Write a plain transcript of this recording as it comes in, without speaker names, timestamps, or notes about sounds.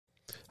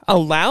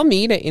Allow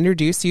me to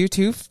introduce you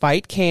to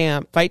Fight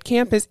Camp. Fight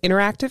Camp is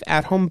interactive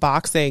at-home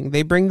boxing.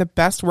 They bring the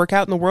best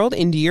workout in the world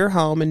into your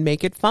home and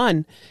make it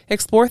fun.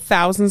 Explore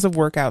thousands of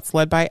workouts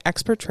led by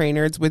expert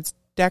trainers with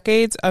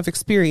decades of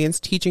experience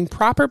teaching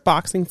proper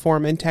boxing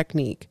form and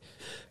technique.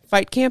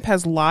 Fight Camp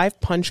has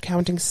live punch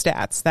counting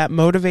stats that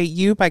motivate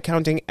you by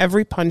counting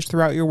every punch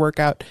throughout your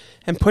workout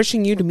and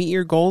pushing you to meet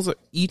your goals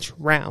each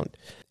round.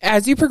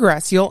 As you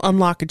progress, you'll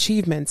unlock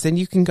achievements and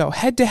you can go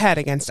head to head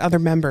against other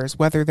members,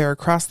 whether they're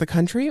across the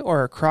country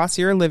or across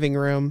your living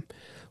room.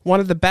 One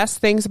of the best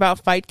things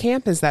about Fight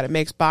Camp is that it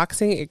makes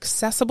boxing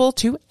accessible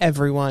to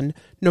everyone,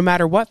 no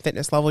matter what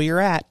fitness level you're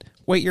at,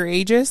 what your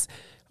age is,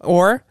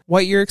 or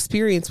what your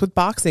experience with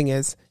boxing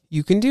is.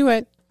 You can do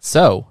it.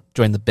 So,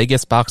 join the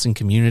biggest boxing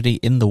community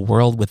in the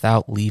world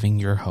without leaving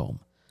your home.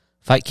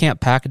 Fight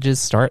Camp packages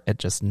start at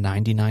just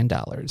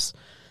 $99.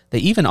 They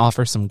even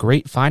offer some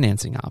great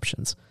financing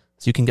options,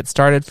 so you can get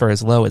started for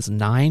as low as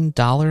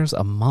 $9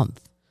 a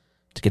month.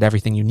 To get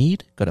everything you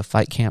need, go to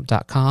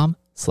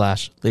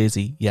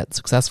fightcamp.com/lazy yet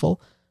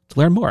successful to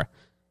learn more.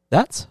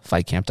 That's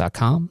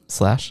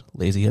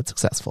fightcamp.com/lazy yet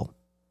successful.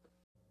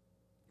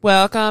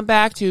 Welcome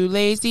back to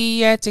Lazy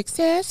Yet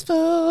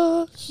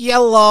Successful.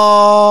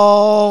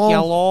 Hello.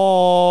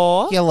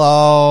 Hello.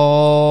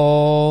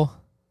 Hello.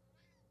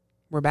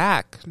 We're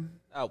back.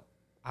 Oh,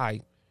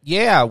 hi.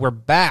 Yeah, we're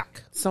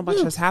back. So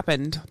much has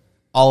happened.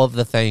 All of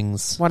the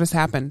things. What has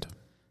happened?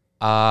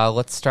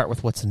 Let's start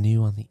with what's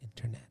new on the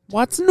internet.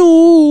 What's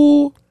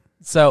new?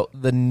 So,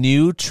 the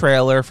new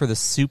trailer for the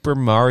Super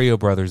Mario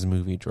Brothers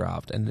movie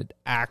dropped, and it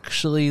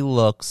actually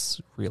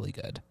looks really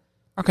good.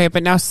 Okay,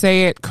 but now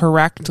say it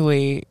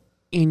correctly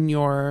in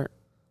your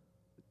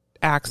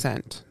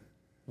accent.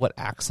 What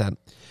accent?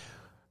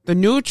 The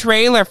new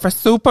trailer for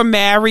Super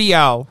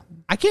Mario.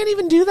 I can't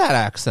even do that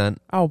accent.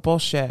 Oh,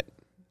 bullshit.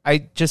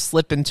 I just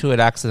slip into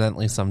it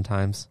accidentally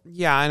sometimes.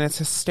 Yeah, and it's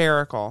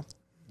hysterical.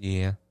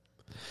 Yeah.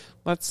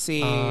 Let's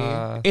see.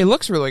 It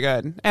looks really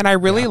good. And I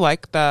really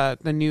like the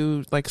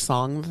new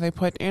song that they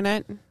put in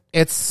it.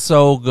 It's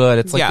so good.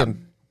 It's like Yeah. a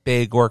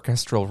big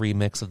orchestral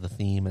remix of the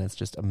theme, and it's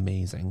just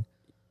amazing.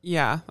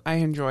 Yeah, I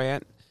enjoy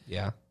it.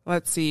 Yeah.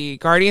 Let's see.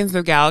 Guardians of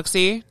the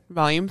Galaxy,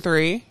 Volume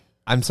 3.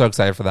 I'm so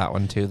excited for that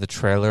one, too. The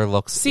trailer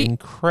looks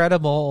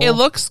incredible. It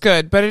looks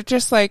good, but it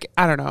just I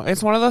don't know.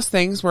 It's one of those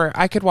things where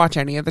I could watch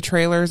any of the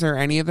trailers or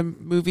any of the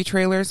movie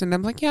trailers, and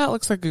I'm like, yeah, it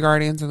looks like a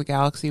Guardians of the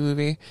Galaxy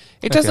movie.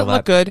 It doesn't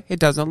look good. It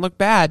doesn't look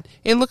bad.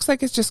 It looks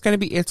like it's just going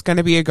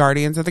to be a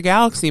Guardians of the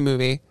Galaxy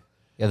movie.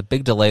 Yeah, the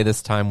big delay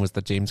this time was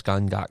that James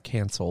Gunn got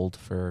canceled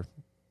for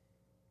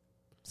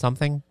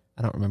something.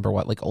 I don't remember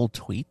what, old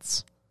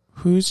tweets.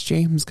 Who's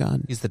James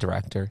Gunn? He's the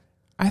director.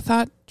 I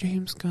thought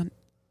James Gunn.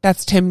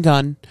 That's Tim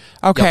Gunn.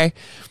 Okay.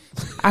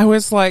 Yep. I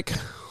was like,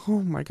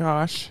 oh my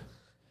gosh.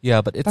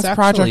 Yeah, but it's That's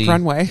actually Project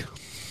Runway.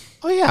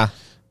 Oh yeah.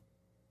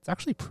 It's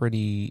actually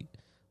pretty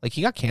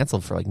he got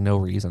canceled for no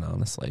reason,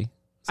 honestly.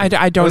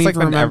 I don't even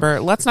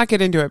remember. Let's not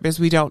get into it because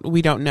we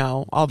don't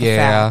know all the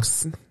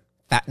facts.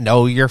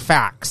 Know your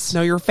facts.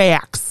 Know your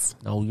facts.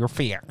 Know your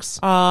facts.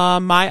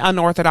 My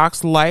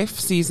Unorthodox Life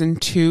Season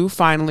 2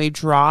 finally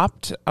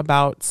dropped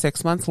about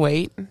 6 months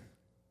late.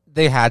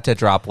 They had to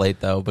drop late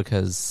though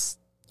because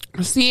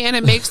see, and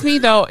it makes me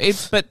though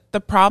but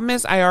the problem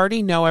is I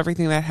already know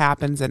everything that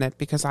happens in it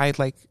because I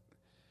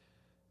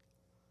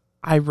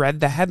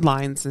read the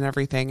headlines and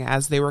everything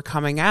as they were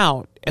coming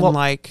out and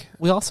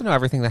we also know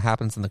everything that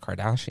happens in the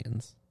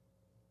Kardashians.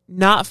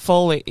 Not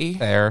fully.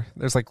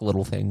 There's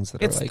little things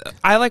that are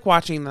I like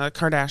watching the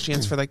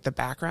Kardashians for the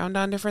background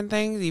on different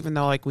things, even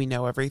though we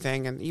know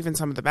everything, and even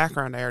some of the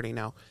background I already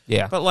know.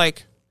 Yeah.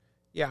 But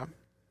yeah.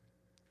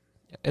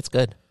 It's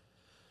good.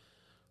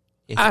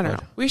 I don't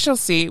know. We shall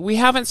see. We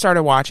haven't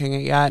started watching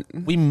it yet.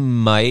 We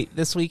might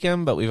this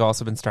weekend, but we've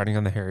also been starting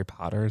on the Harry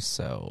Potters,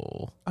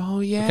 so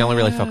we can only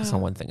really focus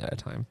on one thing at a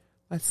time.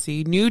 Let's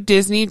see. New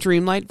Disney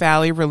Dreamlight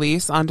Valley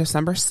release on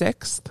December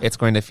 6th. It's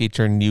going to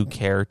feature new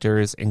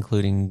characters,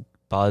 including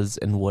Buzz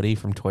and Woody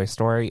from Toy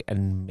Story,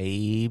 and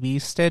maybe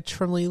Stitch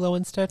from Lilo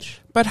and Stitch.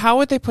 But how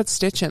would they put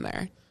Stitch in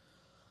there?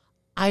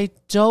 I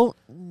don't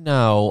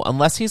know.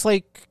 Unless he's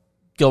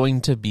going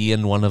to be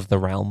in one of the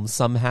realms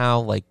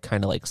somehow,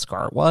 kind of like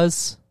Scar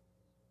was.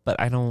 But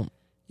I don't...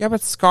 Yeah,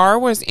 but Scar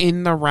was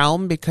in the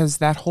realm because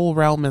that whole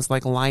realm is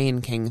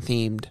Lion King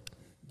themed.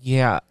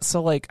 Yeah,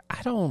 so I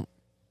don't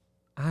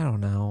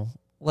know.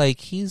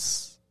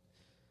 He's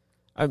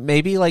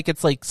maybe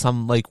it's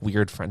some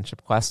weird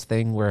friendship quest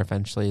thing where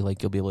eventually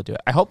you'll be able to do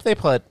it. I hope they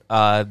put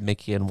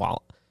Minnie and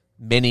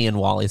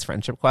Wally's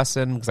friendship quest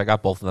in because I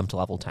got both of them to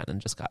level 10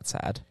 and just got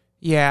sad.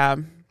 Yeah.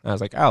 I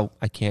was like, oh,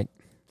 I can't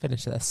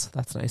finish this.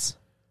 That's nice.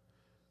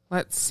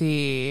 Let's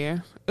see.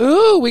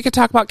 Ooh, we could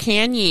talk about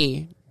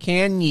Kanye.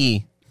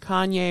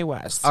 Kanye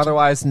West.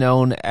 Otherwise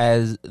known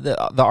as the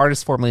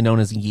artist formerly known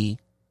as Ye.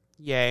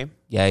 Yay.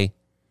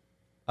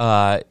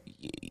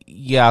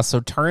 Yeah, so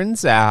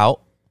turns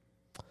out,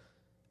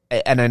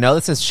 and I know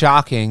this is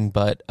shocking,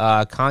 but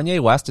Kanye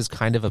West is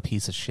kind of a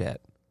piece of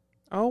shit.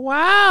 Oh,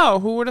 wow.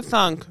 Who would have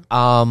thunk?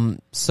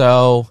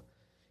 So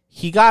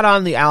he got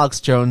on the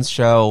Alex Jones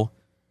show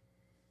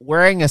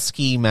wearing a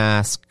ski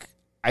mask.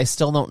 I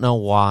still don't know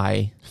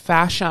why.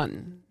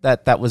 Fashion.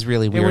 That was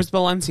really weird. It was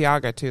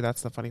Balenciaga too.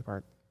 That's the funny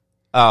part.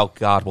 Oh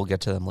God, we'll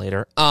get to them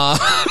later.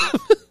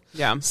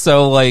 Yeah.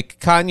 So like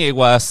Kanye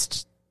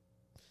West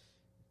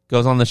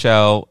goes on the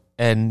show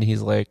and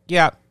he's like,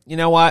 yeah, you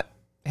know what?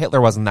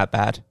 Hitler wasn't that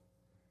bad.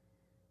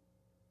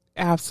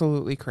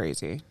 Absolutely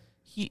crazy.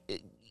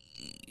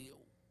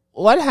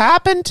 What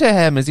happened to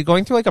him? Is he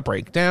going through like a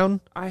breakdown?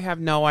 I have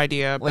no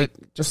idea. Like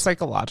But just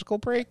psychological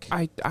break?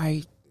 I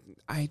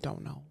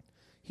don't know.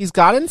 He's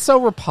gotten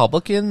so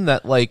Republican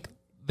that like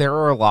there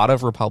are a lot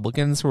of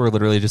Republicans who are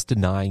literally just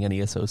denying any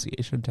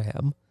association to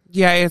him.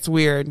 Yeah, it's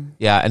weird.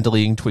 Yeah, and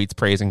deleting tweets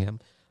praising him.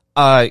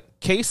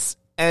 Case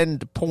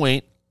and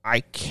point,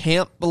 I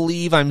can't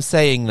believe I'm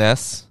saying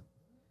this.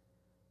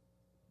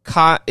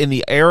 In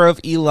the era of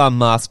Elon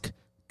Musk,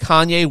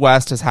 Kanye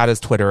West has had his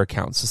Twitter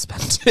account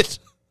suspended.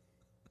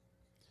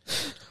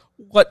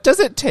 What does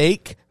it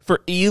take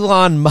for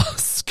Elon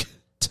Musk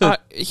to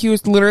he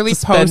was literally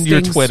suspend posting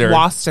your Twitter?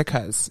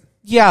 swastikas.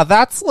 Yeah,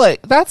 that's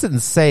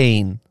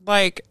insane.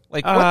 Like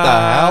Like what the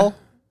hell?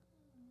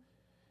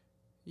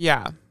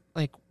 Yeah.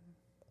 Like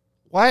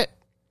what?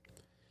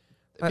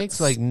 It makes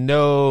like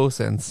no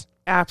sense.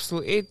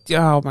 Absolutely.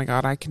 Oh my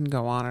God, I can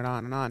go on and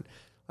on and on.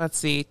 Let's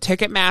see.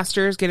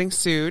 Ticketmaster is getting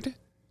sued,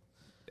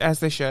 as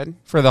they should.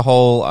 For the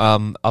whole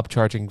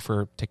upcharging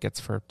for tickets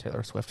for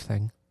Taylor Swift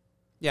thing.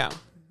 Yeah.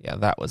 Yeah,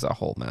 that was a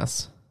whole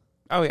mess.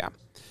 Oh yeah.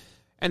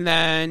 And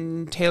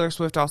then Taylor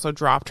Swift also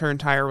dropped her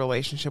entire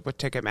relationship with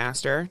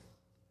Ticketmaster,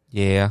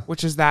 Yeah.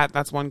 which is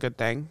that's one good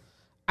thing.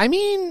 I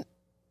mean,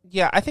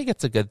 yeah, I think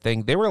it's a good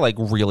thing. They were like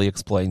really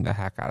exploiting the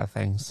heck out of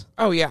things.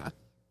 Oh yeah.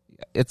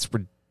 It's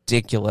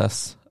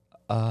ridiculous.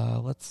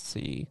 Let's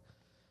see.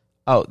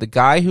 Oh, the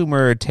guy who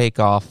murdered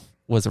Takeoff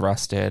was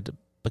arrested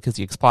because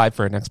he applied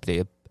for an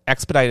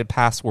expedited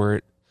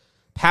passport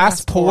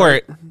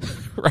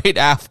right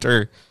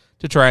after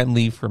to try and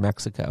leave for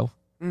Mexico.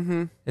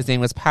 Mm-hmm. His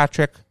name was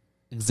Patrick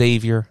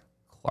Xavier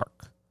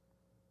Clark,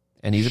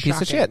 and he's a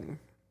piece of shit.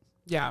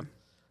 Yeah.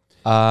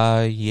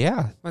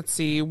 Yeah. Let's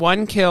see.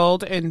 1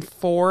 killed and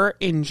 4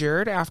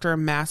 injured after a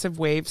massive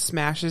wave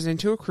smashes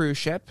into a cruise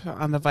ship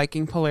on the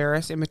Viking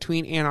Polaris in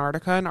between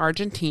Antarctica and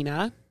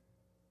Argentina.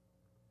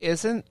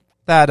 Isn't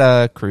that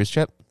a cruise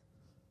ship?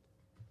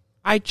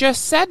 I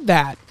just said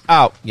that.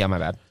 Oh, yeah, my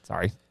bad.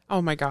 Sorry.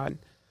 Oh my God.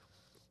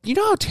 You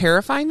know how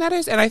terrifying that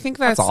is? And I think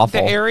that's awful.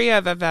 the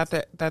area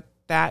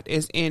that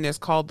is in is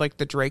called like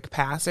the Drake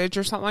Passage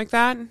or something like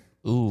that.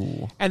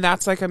 Ooh. And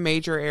that's like a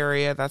major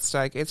area that's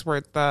like, it's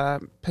where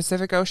the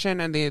Pacific Ocean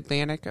and the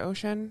Atlantic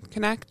Ocean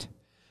connect.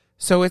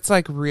 So it's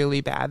like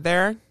really bad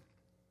there.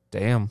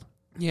 Damn.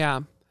 Yeah.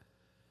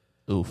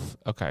 Oof.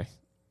 Okay.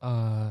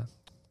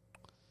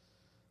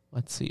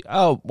 Let's see.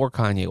 Oh, more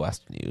Kanye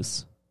West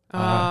news.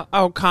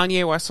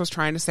 Kanye West was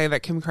trying to say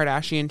that Kim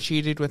Kardashian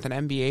cheated with an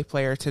NBA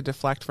player to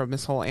deflect from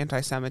this whole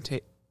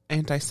anti-Semitism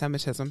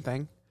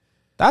thing.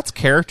 That's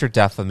character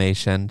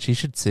defamation. She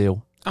should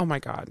sue. Oh my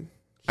God.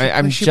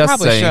 I'm She just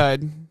probably saying.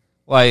 should.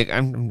 Like,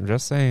 I'm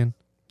just saying.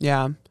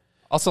 Yeah.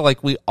 Also,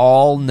 like, we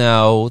all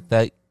know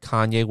that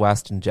Kanye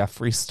West and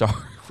Jeffree Star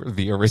were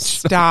the original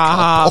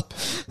Stop.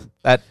 couple.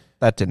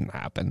 That didn't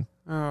happen.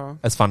 Oh.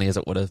 As funny as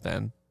it would have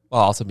been,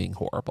 while also being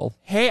horrible.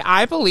 Hey,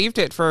 I believed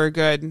it for a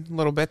good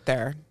little bit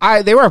there.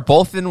 They were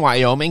both in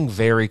Wyoming,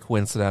 very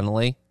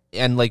coincidentally,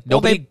 and like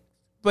nobody,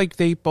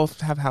 They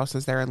both have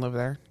houses there and live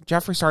there.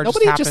 Jeffree Star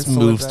nobody just happens just to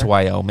live moves there. to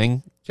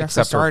Wyoming, Jeffree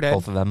except Star for did.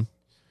 both of them.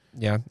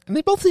 Yeah, and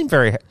they both seem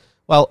very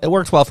well. It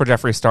works well for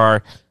Jeffree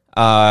Star.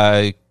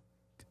 I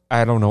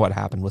don't know what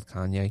happened with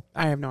Kanye.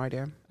 I have no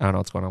idea. I don't know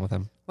what's going on with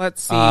him.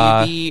 Let's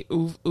see.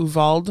 The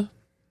Uvalde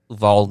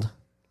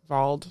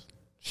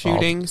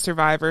shooting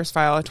survivors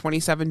file a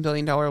 $27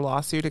 billion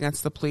lawsuit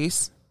against the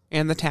police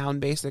and the town,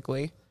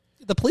 basically.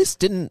 The police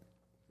didn't.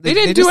 They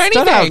didn't do just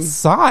stood anything.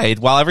 outside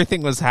while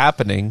everything was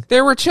happening.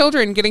 There were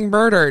children getting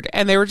murdered,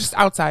 and they were just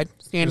outside,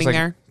 standing like-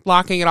 there,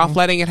 blocking it off,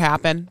 letting it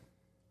happen.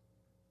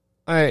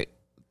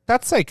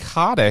 That's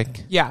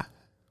psychotic. Yeah.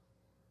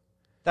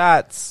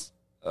 That's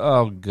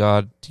oh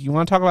god. Do you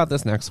want to talk about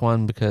this next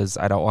one? Because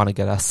I don't want to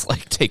get us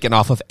like taken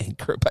off of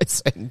Anchor by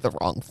saying the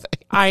wrong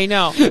thing. I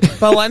know.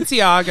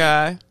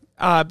 Balenciaga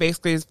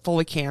basically is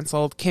fully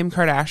canceled. Kim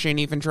Kardashian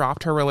even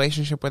dropped her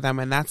relationship with them,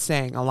 and that's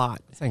saying a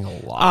lot. Saying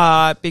a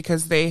lot.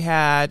 Because they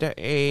had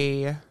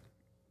a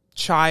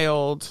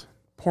child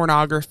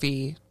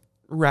pornography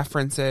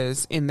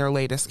references in their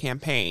latest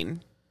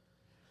campaign.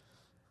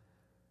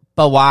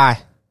 But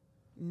why?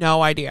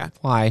 No idea.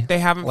 Why? They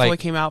haven't fully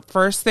came out.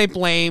 First, they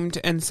blamed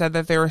and said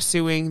that they were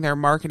suing their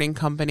marketing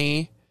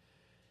company.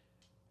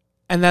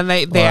 And then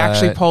they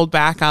actually pulled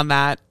back on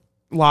that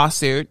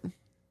lawsuit.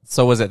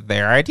 So was it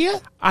their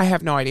idea? I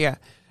have no idea.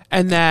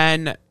 And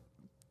then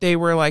they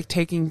were like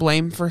taking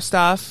blame for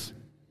stuff.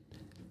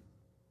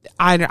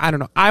 I don't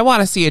know. I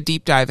want to see a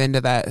deep dive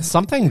into that.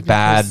 Something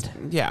bad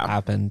Yeah.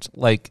 happened.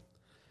 Like,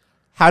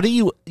 How do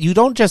you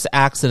don't just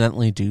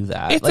accidentally do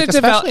that? It's Like, a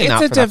especially not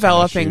for that kind of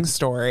developing shoot.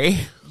 story.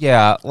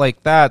 Yeah,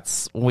 like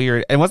that's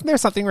weird. And wasn't there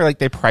something where like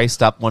they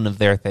priced up one of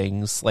their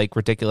things like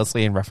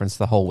ridiculously in reference to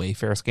the whole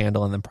Wayfair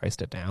scandal and then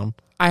priced it down?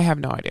 I have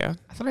no idea.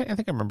 I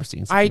think I remember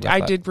seeing something I about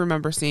that. did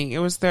remember seeing it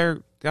was their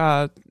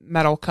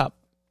metal cup.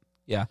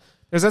 Yeah.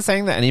 There's a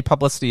saying that any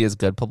publicity is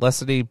good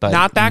publicity, but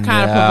Not that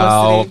kind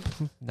of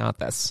publicity. Not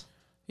this.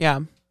 Yeah.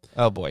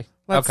 Oh boy.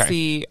 Let's okay.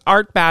 see.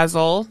 Art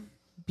Basel,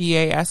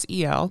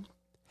 BASEL,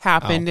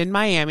 happened in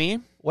Miami.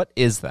 What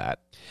is that?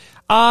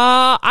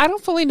 I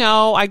don't fully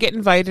know. I get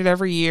invited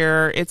every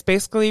year. It's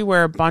basically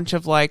where a bunch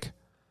of like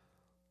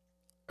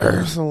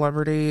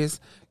celebrities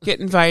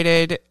get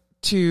invited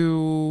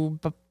to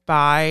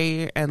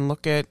buy and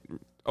look at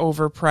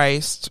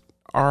overpriced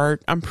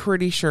art. I'm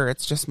pretty sure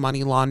it's just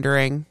money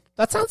laundering.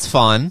 That sounds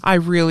fun.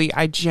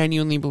 I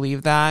genuinely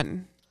believe that.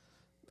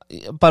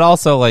 But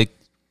also like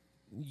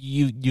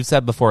you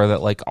said before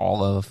that like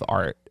all of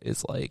art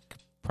is like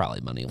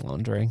probably money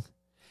laundering.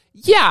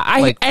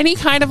 Yeah, any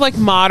kind of like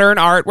modern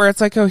art where it's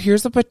like, oh,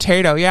 here's a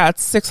potato. Yeah,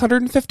 it's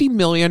 $650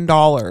 million.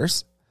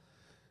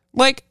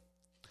 Like,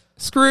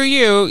 screw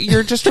you.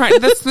 You're just trying.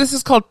 This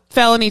is called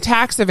felony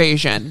tax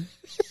evasion.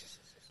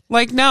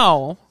 Like,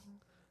 no.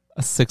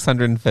 A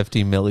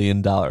 $650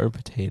 million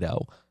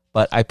potato,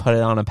 but I put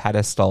it on a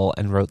pedestal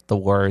and wrote the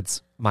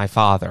words "my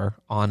father"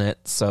 on it.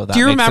 So that do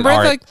you makes it remember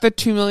art. like the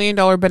 $2 million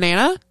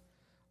banana?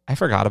 I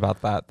forgot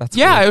about that. That's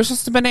Yeah, weird. it was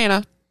just a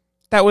banana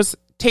that was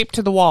taped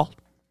to the wall.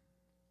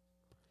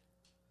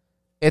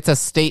 It's a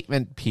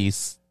statement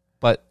piece,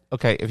 but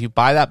okay, if you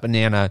buy that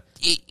banana,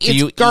 It's do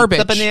you garbage.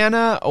 eat the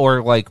banana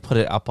or like put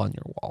it up on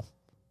your wall?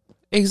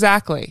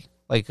 Exactly.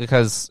 Like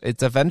because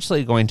it's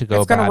eventually going to go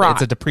It's gonna bad. rot.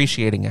 It's a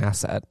depreciating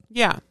asset.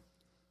 Yeah.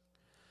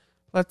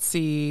 Let's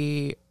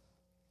see.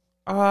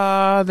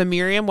 The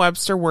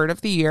Merriam-Webster word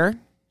of the year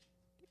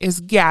is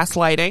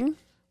gaslighting.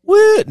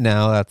 What?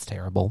 No, that's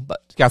terrible.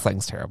 But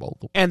gaslighting's terrible.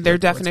 And their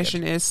The word's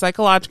definition is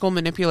psychological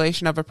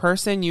manipulation of a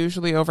person,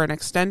 usually over an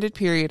extended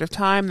period of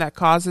time, that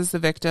causes the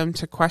victim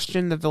to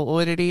question the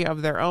validity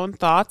of their own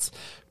thoughts,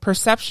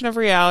 perception of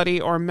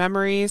reality, or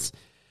memories,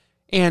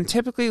 and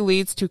typically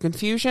leads to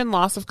confusion,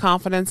 loss of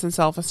confidence and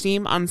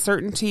self-esteem,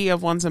 uncertainty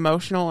of one's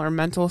emotional or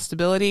mental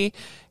stability,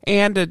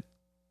 and a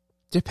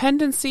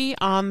dependency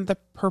on the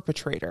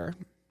perpetrator.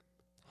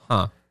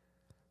 Huh.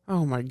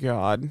 Oh my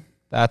God.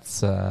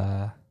 That's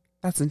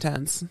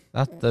intense.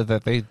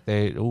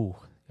 they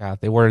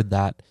worded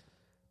that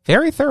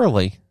very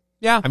thoroughly.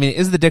 Yeah. I mean, it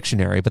is the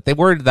dictionary, but they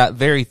worded that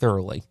very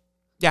thoroughly.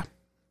 Yeah.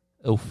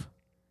 Oof.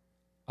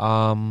 It's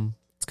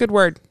a good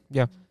word.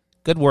 Yeah.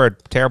 Good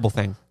word. Terrible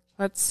thing.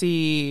 Let's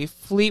see.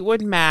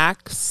 Fleetwood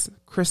Mac's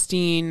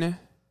Christine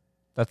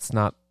That's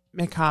not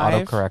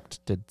McIve. autocorrect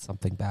did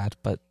something bad,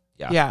 but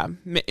yeah. Yeah.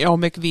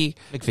 McVie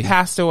McVie.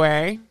 passed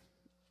away.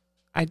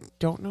 I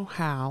don't know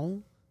how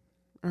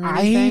or I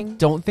anything.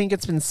 don't think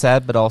it's been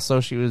said, but also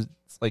she was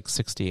like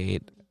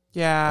 68.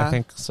 Yeah. I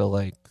think so.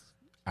 Like,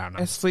 I don't know.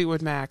 As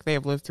Fleetwood Mac, they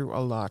have lived through a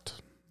lot.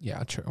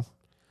 Yeah, true.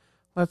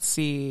 Let's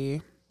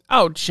see.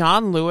 Oh,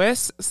 John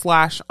Lewis /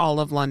 All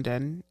of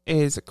London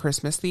is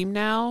Christmas themed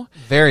now.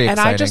 Very And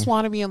exciting. I just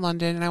want to be in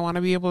London and I want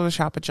to be able to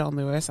shop at John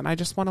Lewis and I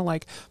just want to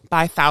like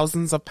buy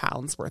thousands of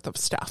pounds worth of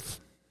stuff.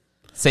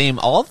 Same.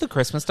 All of the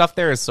Christmas stuff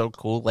there is so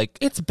cool. Like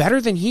It's better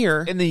than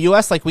here. in the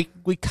U.S., like we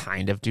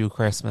kind of do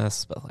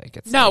Christmas, but like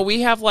it's No, like,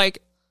 we have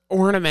like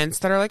ornaments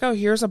that are like, oh,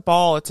 here's a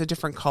ball. It's a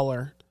different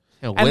color.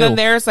 you know, And Will, then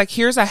there's like,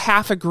 here's a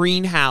half a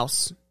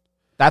greenhouse.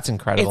 that's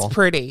incredible. It's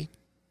pretty.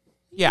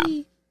 Yeah.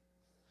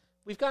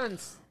 We've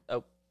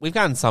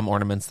gotten some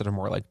ornaments that are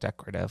more like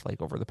decorative,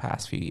 like over the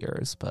past few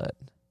years, but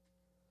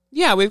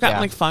Yeah, we've gotten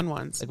Yeah. like fun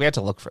ones. like we had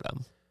to look for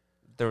them.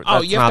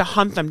 Oh, you have to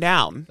hunt them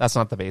down. That's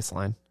not the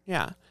baseline.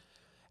 Yeah.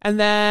 And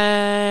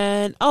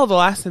then, the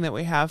last thing that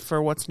we have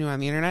for what's new on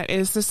the internet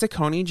is the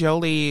Saucony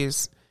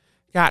Jolies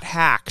got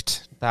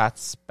hacked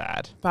That's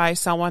bad. by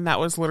someone that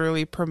was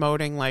literally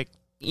promoting like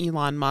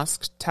Elon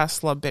Musk,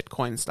 Tesla,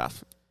 Bitcoin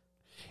stuff.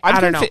 I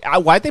don't know.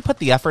 Why'd they put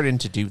the effort in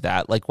to do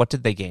that? Like, what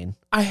did they gain?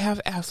 I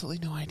have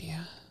absolutely no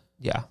idea.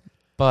 Yeah,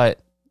 but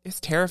It's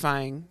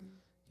terrifying.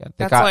 yeah,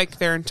 That's like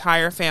their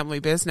entire family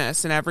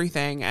business and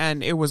everything,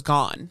 and it was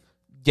gone.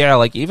 yeah,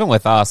 like even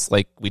with us,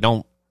 like we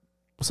don't.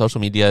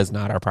 Social media is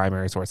not our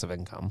primary source of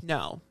income,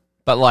 No.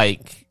 but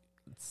like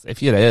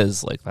if it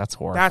is, like that's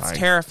horrifying. That's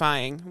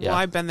terrifying. Yeah. Well,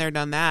 I've been there,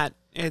 done that.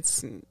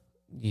 It's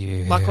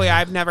Yeah. luckily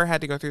I've never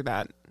had to go through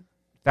that.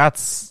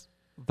 That's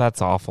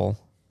awful.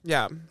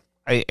 Yeah.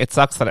 It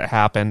sucks that it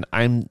happened.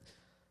 I'm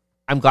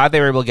glad they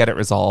were able to get it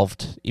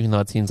resolved, even though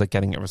it seems like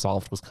getting it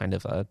resolved was kind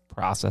of a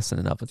process in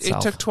and of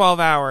itself. It took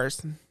 12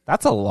 hours.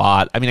 That's a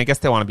lot. I mean, I guess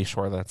they want to be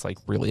sure that it's like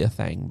really a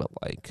thing, but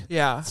like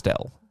Yeah.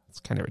 still, it's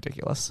kind of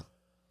ridiculous.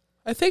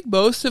 I think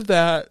most of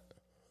that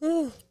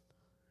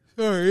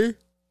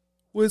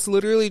was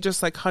literally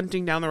just like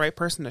hunting down the right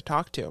person to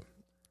talk to.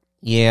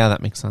 Yeah,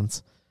 that makes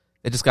sense.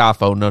 They just got a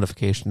phone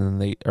notification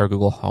and or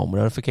Google Home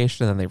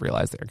notification, and then they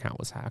realized their account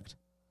was hacked.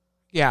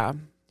 Yeah.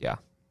 Yeah.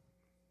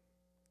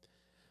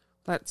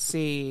 Let's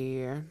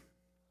see.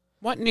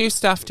 What new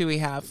stuff do we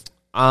have?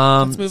 Let's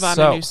Let's move on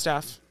to new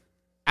stuff.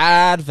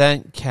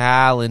 Advent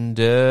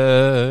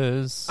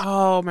calendars.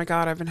 Oh my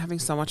God, I've been having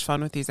so much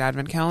fun with these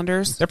advent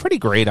calendars. They're pretty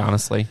great,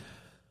 honestly.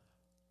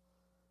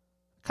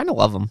 Kind of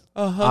love them.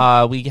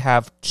 Uh-huh. We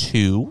have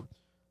 2.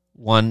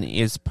 One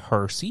is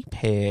Percy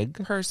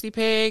Pig. Percy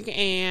Pig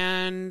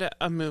and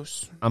a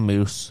moose. A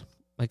moose.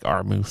 Like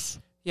our moose.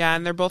 Yeah,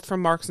 and they're both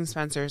from Marks and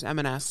Spencer's,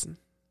 M&S.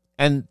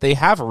 And they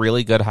have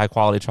really good high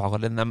quality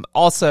chocolate in them.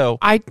 Also,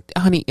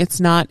 Honey, it's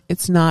not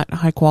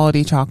high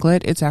quality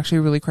chocolate. It's actually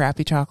really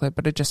crappy chocolate,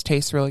 but it just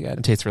tastes really it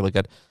good. tastes really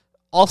good.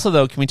 Also,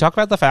 though, can we talk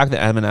about the fact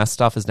that M&S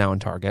stuff is now in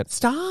Target?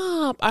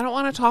 Stop. I don't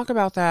want to talk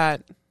about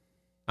that.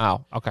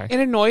 Oh, okay. It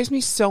annoys me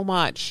so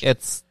much.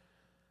 It's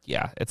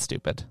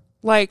stupid.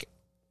 Like,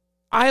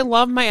 I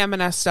love my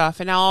M&S stuff,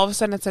 and now all of a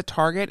sudden it's at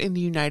Target in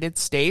the United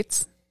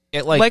States.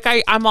 It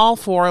I'm all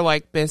for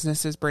like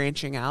businesses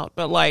branching out,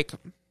 but like,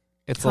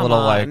 it's a come little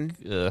on.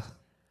 like, ugh.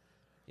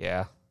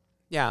 Yeah.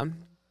 Yeah.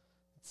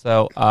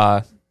 So,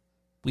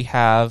 we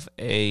have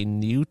a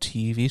new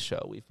TV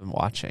show we've been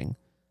watching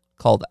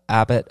called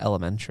Abbott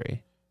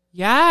Elementary.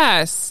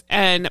 Yes.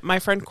 And my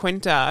friend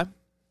Quinta,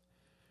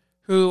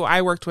 who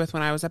I worked with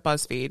when I was at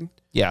BuzzFeed,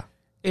 Yeah.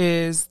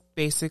 is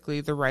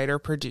basically the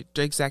writer,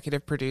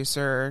 executive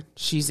producer.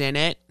 She's in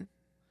it.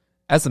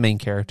 As the main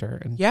character.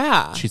 And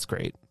Yeah. she's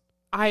great.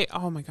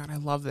 Oh my God, I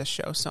love this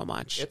show so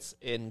much. It's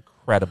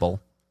incredible.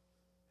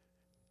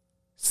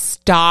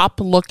 Stop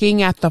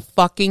looking at the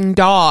fucking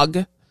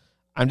dog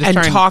I'm just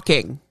and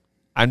talking.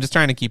 I'm just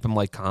trying to keep him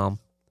like calm.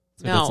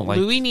 So he No, doesn't, like,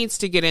 Louis needs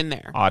to get in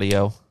there.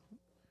 audio.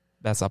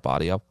 Mess up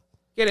audio.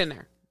 Get in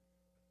there.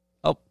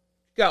 Oh.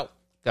 Go.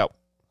 Go.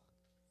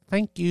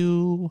 Thank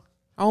you.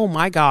 Oh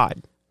my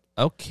God.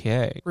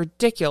 Okay.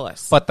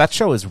 Ridiculous. But that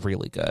show is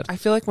really good. I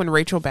feel like when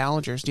Rachel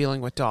Ballinger's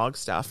dealing with dog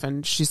stuff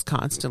and she's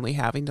constantly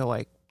having to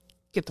like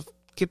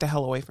get the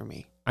hell away from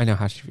me. I know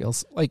how she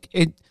feels. Like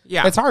it.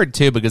 Yeah. It's hard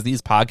too because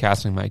these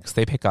podcasting mics,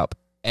 they pick up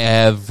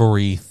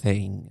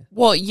everything.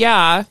 Well,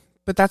 yeah,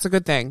 but that's a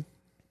good thing.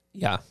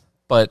 Yeah.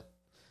 But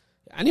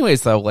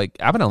anyways, though, like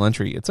Abbott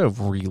Elementary, it's a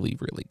really,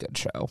 really good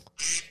show.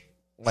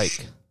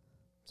 Like,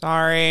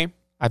 Sorry.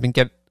 I've been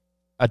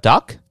a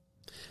duck.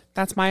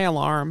 That's my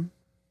alarm.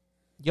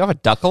 You have a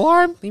duck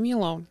alarm? Leave me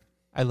alone.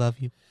 I love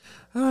you.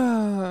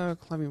 Love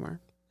me more.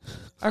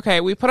 Okay,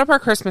 we put up our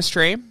Christmas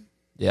tree.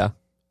 Yeah.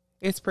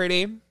 It's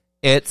pretty.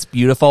 It's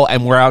beautiful,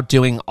 and we're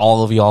outdoing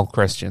all of y'all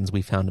Christians.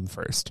 We found him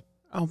first.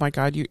 Oh my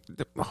God,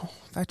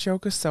 that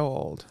joke is so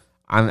old.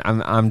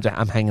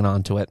 I'm hanging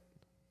on to it.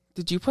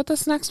 Did you put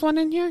this next one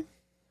in here?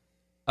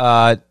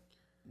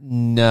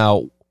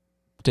 No.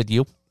 Did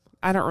you?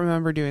 I don't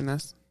remember doing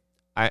this.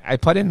 I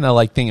put in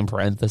the thing in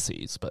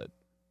parentheses, but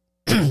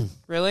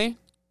Really?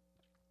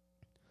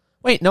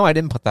 wait, no, I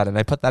didn't put that in.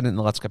 I put that in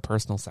the Let's Get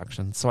Personal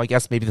section. So I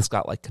guess maybe this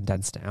got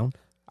condensed down.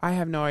 I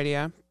have no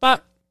idea.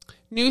 But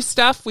new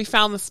stuff, we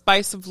found the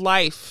spice of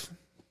life.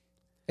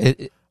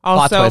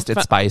 Plot twist,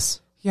 it's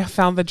spice, Yeah,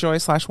 found the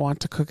joy/want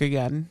to cook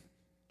again.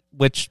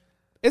 which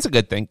is a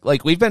good thing.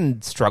 Like, we've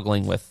been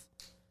struggling with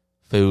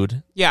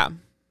food. Yeah.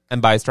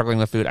 And by struggling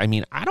with food, I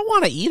mean, I don't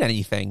want to eat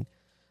anything.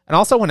 And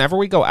also, whenever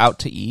we go out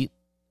to eat,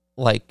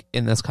 like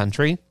in this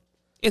country,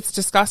 It's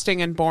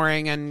disgusting and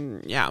boring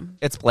and yeah.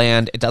 it's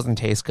bland. It doesn't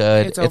taste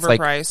good. It's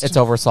overpriced. It's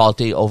over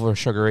salty, over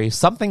sugary.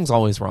 Something's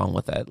always wrong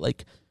with it.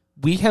 Like,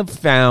 we have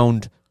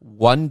found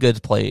one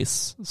good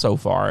place so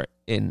far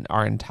in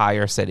our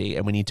entire city,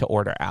 and we need to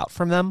order out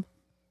from them.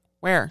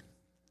 Where?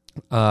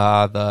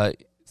 The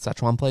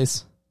Szechuan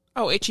place.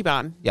 Oh,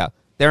 Ichiban. Yeah,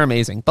 they're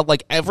amazing.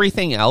 But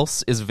everything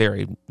else is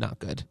very not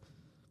good.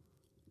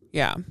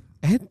 Yeah.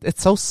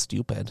 It's so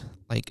stupid.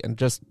 And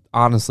just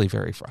honestly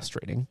very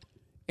frustrating.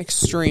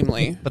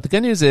 Extremely. But the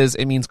good news is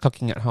it means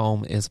cooking at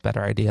home is a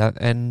better idea.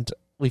 And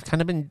we've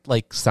kind of been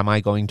semi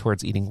going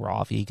towards eating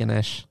raw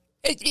veganish.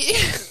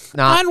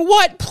 Not On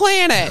what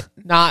planet?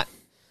 not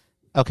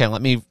okay,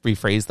 let me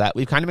rephrase that.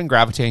 We've kind of been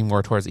gravitating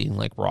more towards eating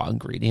raw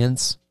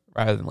ingredients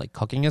rather than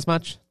cooking as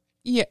much.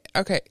 Yeah,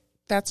 okay.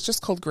 That's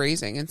just called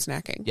grazing and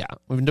snacking. Yeah.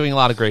 We've been doing a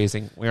lot of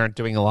grazing. We aren't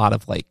doing a lot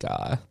of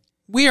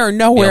We are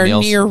nowhere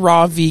meals. near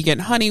raw vegan.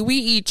 Honey, we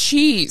eat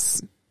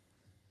cheese.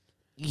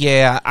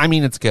 yeah, I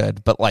mean it's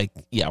good, but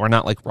yeah, we're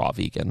not raw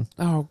vegan.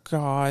 Oh,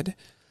 God.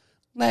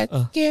 Let's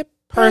get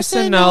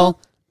Personal.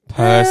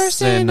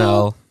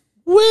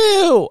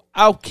 Woo!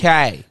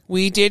 Okay.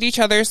 We did each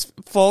other's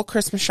full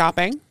Christmas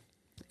shopping.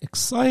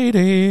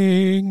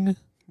 Exciting.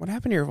 What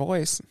happened to your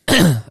voice?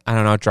 I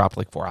don't know, it dropped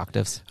 4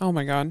 octaves. Oh,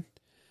 my God.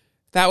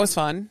 That was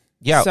fun.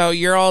 Yeah. So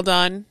you're all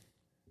done.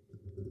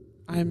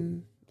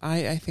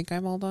 I think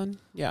I'm all done.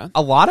 Yeah.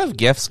 A lot of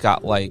gifts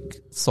got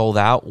sold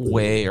out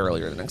way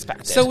earlier than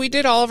expected. So we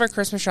did all of our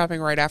Christmas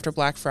shopping right after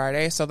Black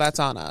Friday, so that's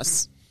on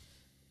us.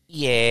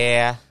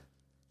 yeah.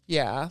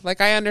 Yeah.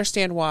 I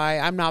understand why.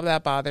 I'm not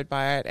that bothered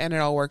by it, and it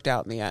all worked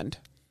out in the end.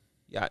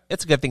 Yeah,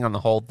 it's a good thing on the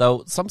whole,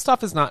 though. Some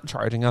stuff is not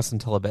charging us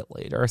until a bit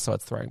later, so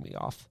it's throwing me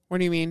off. What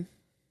do you mean?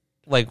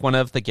 One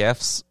of the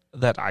gifts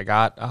that I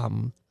got,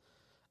 oh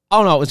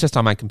no, it was just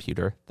on my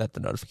computer that the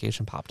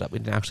notification popped up. We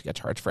didn't actually get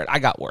charged for it. I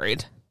got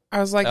worried. I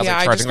was like, I was, yeah,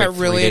 like, I just charging, got like,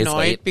 3 really days annoyed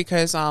late.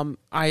 because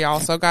I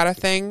also got a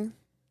thing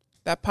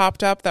that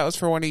popped up that was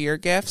for one of your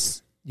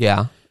gifts.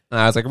 Yeah. And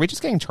I was like, are we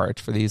just getting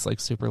charged for these like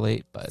super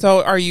late? But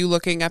So are you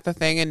looking at the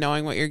thing and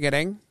knowing what you're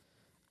getting?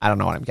 I don't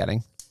know what I'm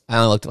getting. I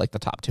only looked at like the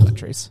top 2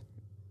 entries.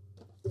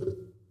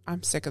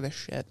 I'm sick of this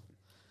shit.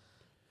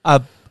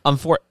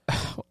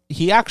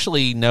 He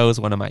actually knows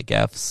one of my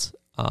gifts.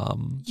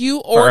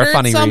 You For a ordered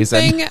funny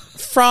something reason.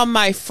 from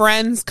my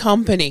friend's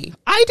company.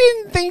 I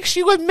didn't think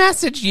she would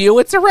message you.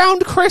 It's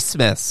around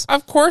Christmas.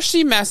 Of course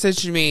she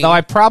messaged me. Though I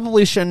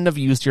probably shouldn't have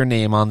used your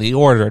name on the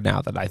order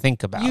now that I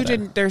think about You it.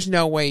 didn't. There's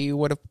no way you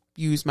would have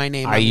used my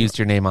name. I used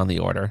your name on the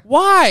order.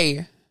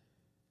 Why?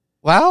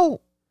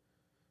 Well,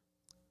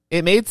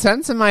 it made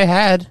sense in my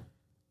head.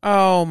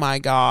 Oh my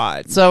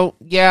god. So,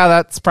 yeah,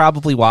 that's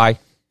probably why.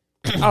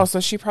 Oh, so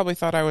she probably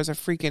thought I was a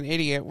freaking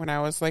idiot when I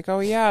was like,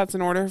 "Oh yeah, it's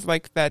an order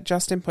like that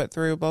Justin put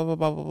through." Blah blah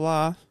blah blah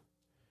blah.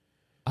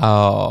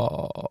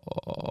 Oh,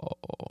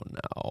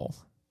 no.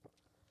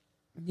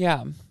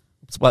 Yeah.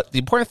 But the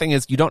important thing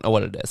is you don't know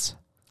what it is.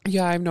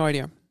 Yeah, I have no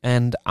idea.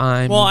 And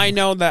I'm... Well, I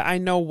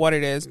know what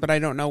it is, but I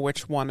don't know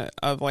which one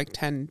of like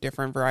 10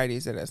 different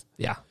varieties it is.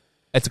 Yeah,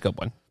 it's a good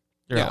one.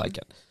 You're Yeah. going to like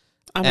it.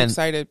 I'm And-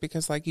 excited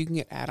because like you can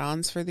get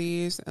add-ons for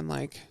these and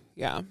like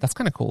yeah. That's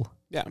kind of cool.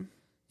 Yeah.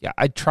 Yeah,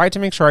 I tried to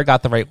make sure I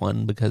got the right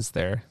one because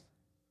they're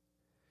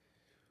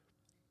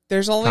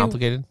There's only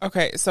complicated.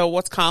 Okay, so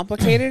what's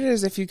complicated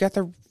is if you get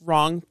the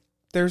wrong,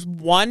 there's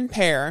one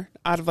pair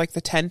out of like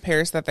the 10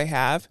 pairs that they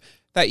have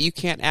that you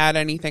can't add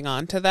anything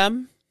onto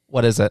them.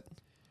 What is it?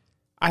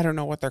 I don't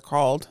know what they're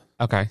called.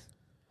 Okay.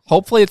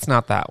 Hopefully it's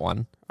not that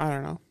one. I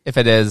don't know. If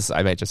it is,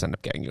 I might just end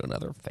up getting you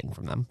another thing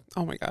from them.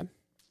 Oh my God.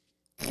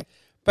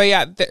 But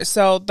yeah,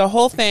 so the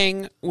whole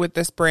thing with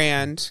this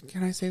brand,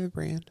 can I say the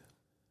brand?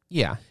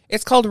 Yeah.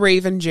 It's called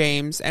Raven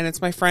James, and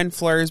it's my friend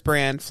Fleur's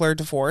brand, Fleur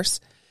de Force.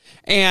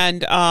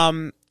 And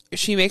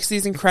she makes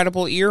these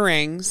incredible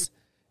earrings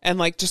and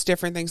like just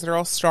different things that are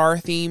all star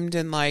themed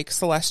and like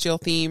celestial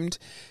themed.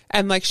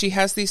 And like she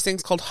has these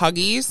things called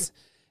Huggies,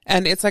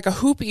 and it's like a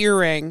hoop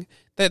earring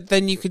that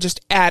then you could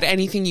just add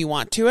anything you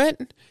want to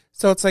it.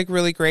 So it's like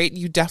really great.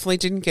 You definitely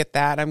didn't get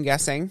that, I'm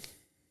guessing.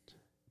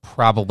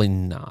 Probably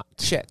not.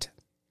 Shit.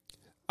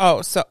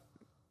 Oh, so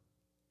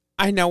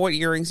I know what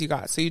earrings you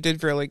got. So you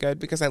did really good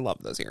because I love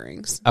those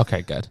earrings.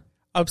 Okay, good.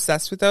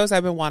 Obsessed with those.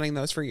 I've been wanting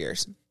those for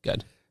years.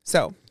 Good.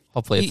 So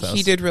Hopefully it's those.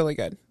 he did really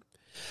good.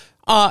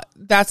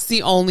 That's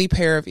the only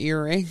pair of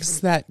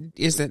earrings that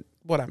isn't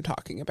what I'm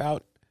talking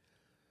about.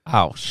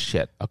 Oh,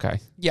 shit. Okay.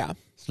 Yeah.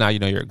 So now you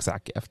know your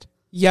exact gift.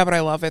 Yeah, but I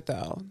love it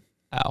though.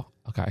 Oh,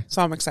 okay.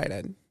 So I'm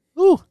excited.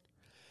 Ooh.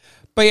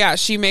 But yeah,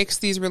 she makes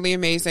these really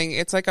amazing.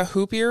 It's like a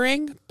hoop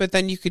earring, but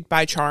then you could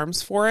buy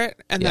charms for it,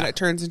 and then Yeah. it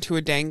turns into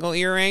a dangle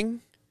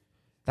earring.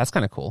 That's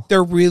kind of cool.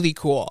 They're really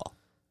cool.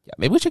 Yeah,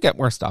 maybe we should get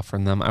more stuff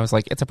from them. I was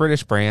like, it's a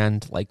British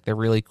brand. Like, they're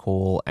really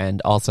cool.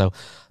 And also,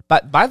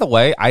 but by the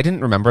way, I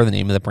didn't remember the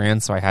name of the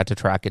brand, so I had to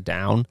track it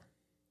down.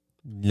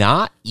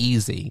 Not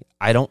easy.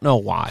 I don't know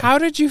why. How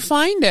did you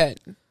find it?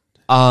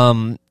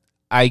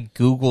 I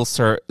Google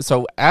search.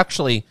 So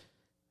actually,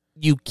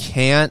 you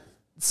can't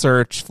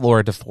search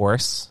Fleur de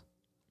Force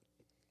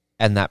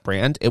and that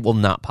brand. It will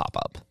not pop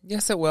up.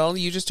 Yes, it will.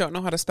 You just don't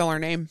know how to spell her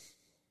name.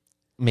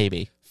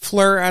 Maybe.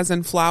 Fleur as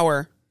in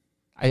flower.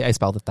 I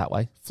spelled it that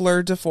way.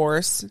 Fleur de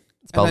Force.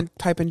 Spelled- And then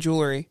type in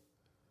jewelry.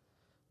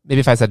 Maybe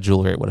if I said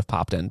jewelry, it would have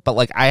popped in. But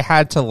like, I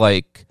had to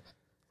like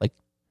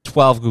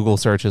 12 Google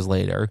searches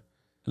later,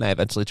 and I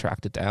eventually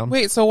tracked it down.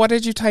 Wait, so what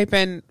did you type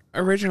in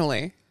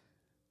originally?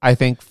 I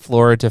think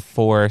Fleur de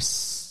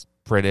Force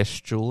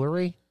British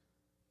jewelry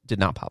did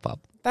not pop up.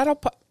 Not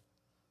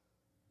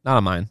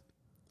on mine.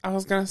 I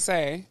was going to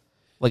say.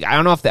 Like, I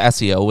don't know if the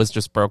SEO was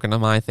just broken on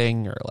my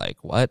thing or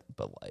like what,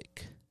 but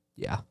like,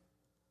 yeah.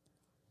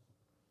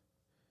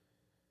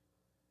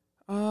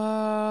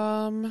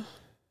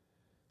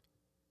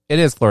 It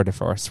is Fleur de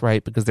Force,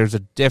 right? Because there's a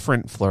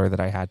different Fleur that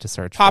I had to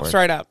search Pops for.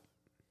 right up.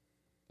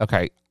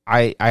 Okay.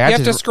 I You had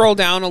have to scroll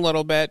down a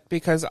little bit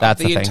because That's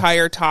the the thing.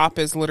 entire top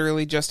is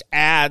literally just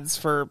ads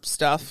for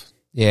stuff.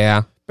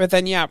 Yeah. But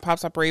then, yeah, it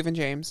pops up Raven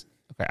James.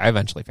 Okay. I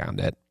eventually found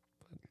it.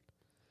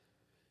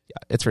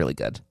 Yeah. It's really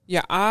good.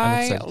 Yeah,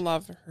 I excited.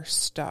 love her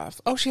stuff.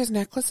 Oh, she has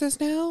necklaces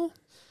now?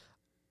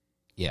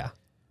 Yeah.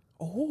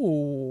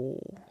 Oh.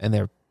 And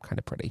they're kind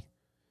of pretty.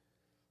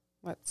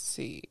 Let's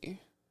see.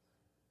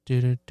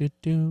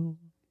 Do.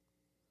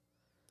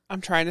 I'm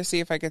trying to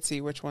see if I could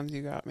see which ones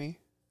you got me.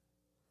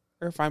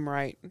 Or if I'm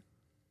right.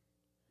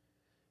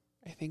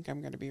 I think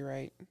I'm going to be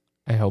right.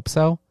 I hope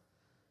so.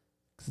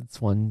 Because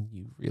it's one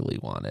you really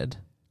wanted.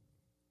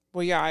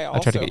 Well, yeah, I also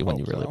I'll try to get you one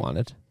you hope really so.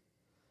 wanted.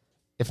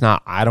 If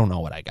not, I don't know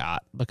what I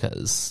got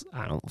because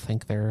I don't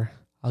think they're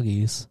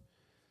Huggies.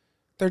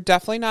 They're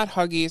definitely not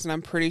Huggies, and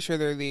I'm pretty sure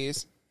they're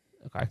these.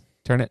 Okay.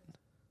 Turn it.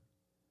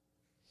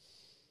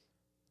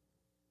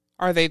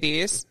 Are they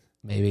these?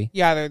 Maybe.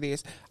 Yeah, they're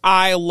these.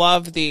 I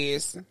love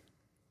these.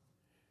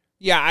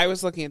 Yeah, I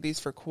was looking at these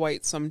for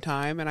quite some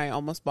time, and I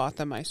almost bought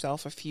them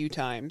myself a few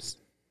times.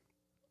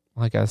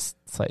 Well, I guess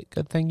it's like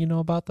good thing you know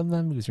about them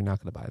then, because you're not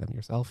going to buy them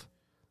yourself.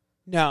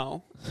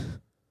 No.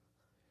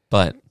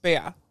 But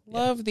yeah,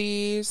 love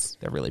these.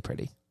 they're really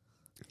pretty.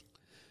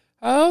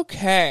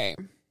 Okay.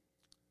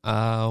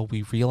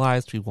 We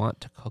realized we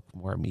want to cook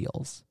more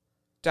meals,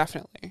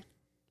 Definitely.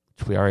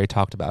 which we already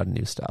talked about in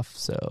new stuff.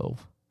 So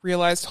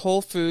Realized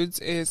Whole Foods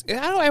is,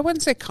 I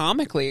wouldn't say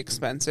comically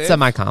expensive.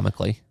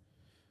 semi-comically.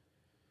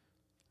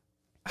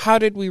 How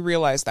did we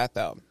realize that,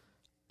 though?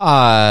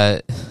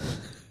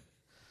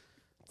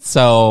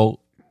 So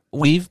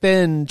we've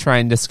been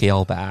trying to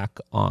scale back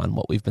on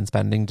what we've been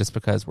spending just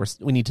because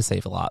we need to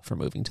save a lot for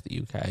moving to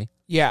the UK.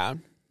 Yeah.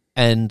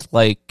 And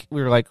like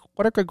we were like,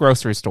 what are good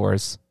grocery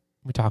stores?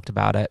 We talked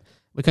about it.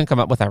 We couldn't come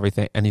up with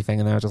anything, and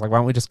then I was just like, why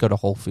don't we just go to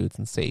Whole Foods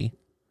and see?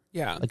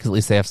 Yeah. Like, 'cause at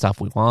least they have stuff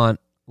we want.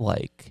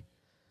 Like,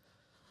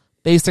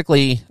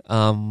 basically,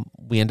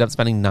 we end up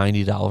spending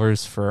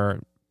 $90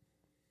 for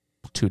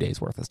 2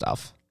 days worth of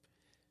stuff.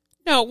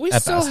 No, we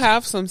At still best.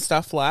 have some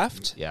stuff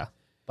left, Yeah,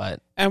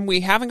 but and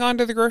we haven't gone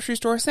to the grocery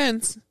store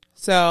since.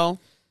 So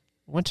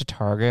we went to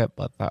Target,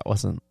 but that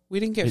wasn't. we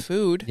didn't get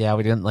food. Yeah,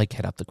 we didn't like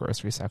hit up the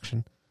grocery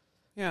section.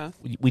 Yeah.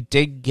 We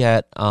did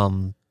get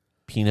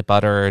peanut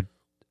butter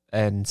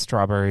and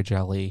strawberry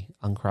jelly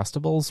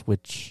Uncrustables,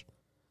 which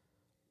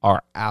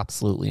are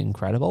absolutely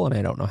incredible, and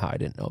I don't know how I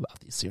didn't know about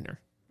these sooner.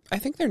 I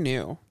think they're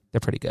new.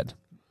 They're pretty good.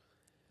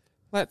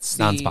 Let's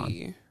see.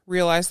 Non-spawn.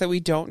 Realize that we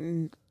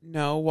don't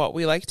know what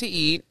we like to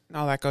eat.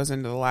 Oh, that goes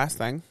into the last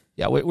thing.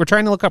 Yeah, we're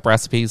trying to look up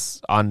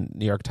recipes on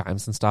New York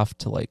Times and stuff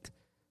to like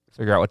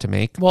figure out what to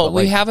make. Well, But,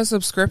 we like, have a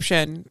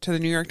subscription to the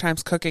New York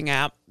Times cooking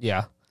app.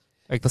 yeah,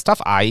 like the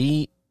stuff I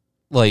eat,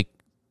 like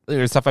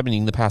the stuff I've been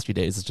eating the past few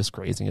days is just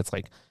crazy. It's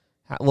like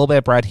a little bit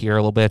of bread here, a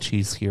little bit of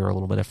cheese here, a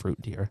little bit of fruit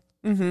here,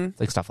 Mm-hmm.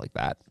 like stuff like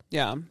that.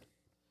 Yeah.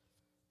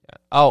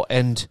 Oh,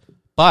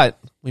 but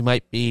we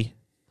might be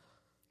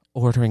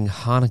ordering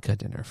Hanukkah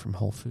dinner from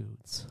Whole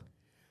Foods.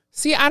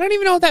 See, I don't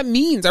even know what that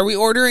means. Are we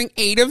ordering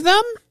 8 of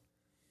them?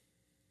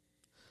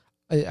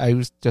 I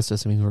was just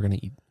assuming we were going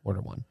to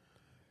order one.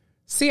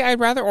 See, I'd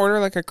rather order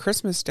like a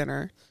Christmas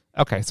dinner.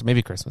 Okay, so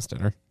maybe Christmas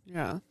dinner.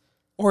 Yeah.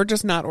 Or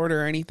just not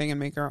order anything and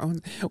make our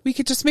own. We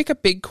could just make a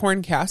big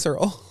corn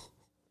casserole.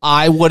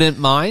 I wouldn't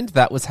mind.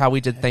 That was how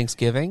we did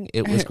Thanksgiving.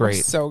 It was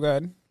great. So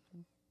good.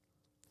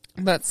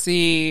 Let's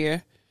see.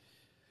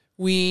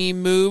 We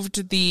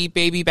moved the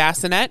baby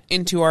bassinet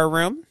into our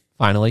room.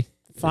 Finally.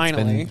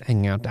 Finally. It's been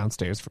hanging out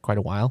downstairs for quite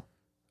a while.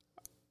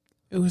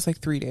 It was like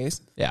 3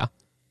 days. Yeah.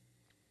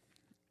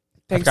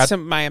 Thanks to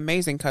my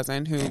amazing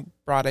cousin who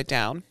brought it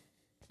down.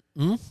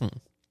 Mm-hmm.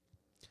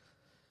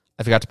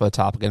 I forgot to put a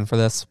topic in for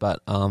this,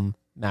 but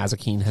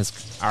Mazikeen has...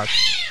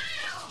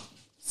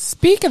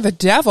 Speak of the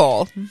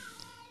devil.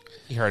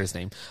 You heard his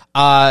name.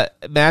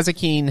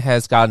 Mazikeen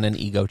has gotten an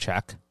ego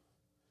check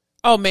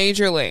Oh,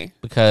 majorly.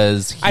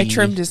 because I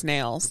trimmed his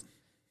nails.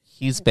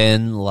 he's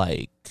been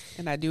like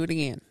And I do it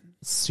again.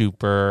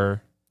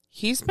 super...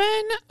 He's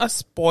been a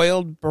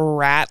spoiled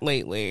brat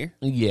lately.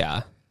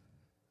 Yeah.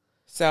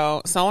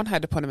 So someone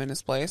had to put him in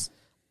his place.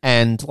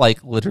 And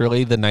like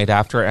literally the night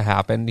after it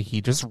happened,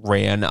 he just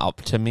ran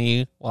up to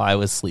me while I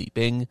was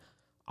sleeping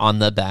on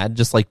the bed,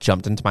 just like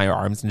jumped into my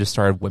arms and just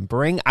started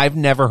whimpering. I've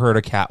never heard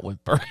a cat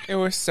whimper. It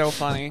was so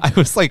funny. I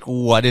was like,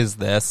 what is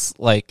this?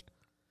 Like,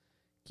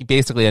 he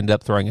basically ended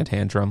up throwing a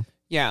tantrum.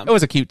 Yeah. It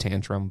was a cute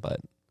tantrum, but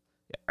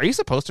are you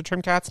supposed to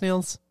trim cat's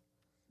nails?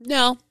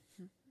 No,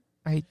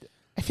 I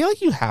feel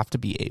like you have to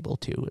be able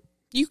to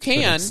you to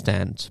an can.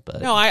 extent,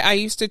 but No, I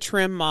used to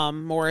trim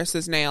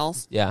Morris's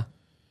nails. yeah.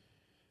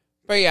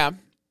 But yeah,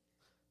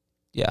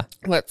 Yeah.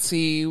 let's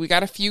see. We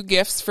got a few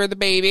gifts for the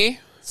baby.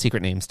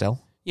 Secret name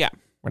still. Yeah.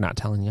 We're not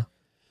telling you.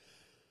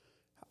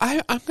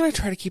 I'm going to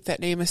try to keep that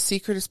name as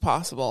secret as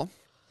possible.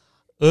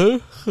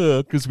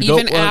 Because we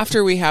Even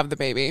after we have the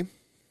baby.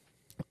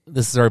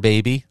 This is our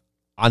baby.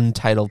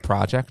 Untitled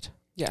project.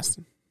 Yes.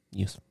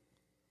 Yes.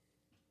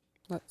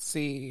 Let's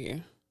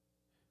see.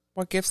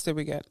 What gifts did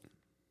we get?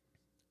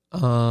 I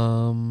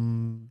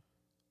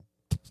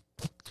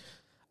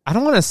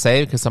don't want to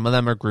say because some of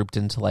them are grouped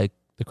into like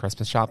the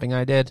Christmas shopping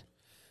I did,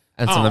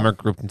 and some of them Oh. are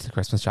grouped into the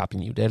Christmas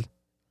shopping you did.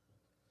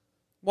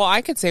 Well,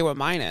 I could say what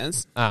mine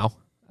is. Oh,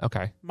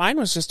 okay. Mine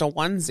was just a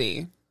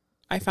onesie.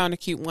 I found a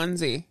cute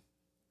onesie.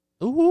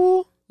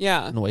 Ooh,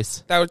 Yeah.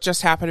 noise. That would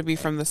just happen to be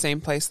from the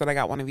same place that I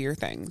got one of your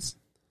things.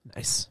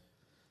 Nice.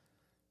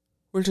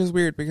 Which is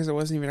weird because it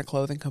wasn't even a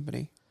clothing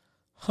company.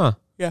 Huh.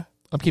 Yeah.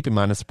 I'm keeping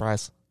mine a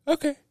surprise.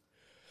 Okay.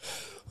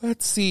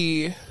 Let's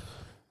see.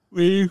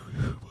 We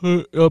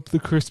put up the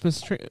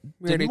Christmas tree.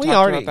 We already Didn't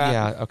talked about that.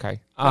 Yeah. Okay.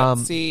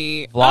 Let's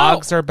see.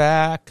 Vlogs are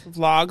back. Oh,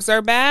 vlogs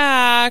are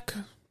back.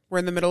 We're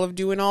in the middle of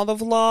doing all the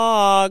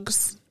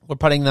vlogs. We're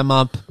putting them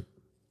up.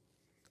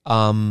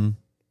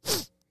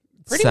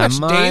 Pretty much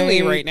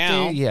daily right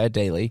now. Yeah,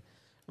 daily.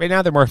 Right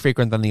now they're more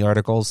frequent than the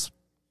articles.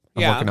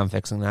 I'm Yeah. working on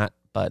fixing that,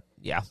 but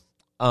yeah.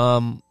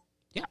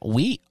 Yeah,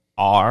 we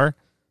are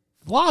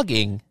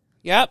vlogging.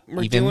 Yep.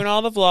 We're Even- doing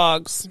all the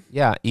vlogs.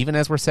 Yeah, even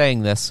as we're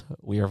saying this,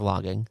 we are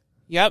vlogging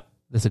Yep.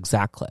 this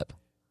exact clip.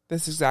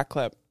 This exact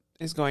clip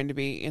is going to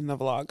be in the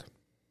vlog.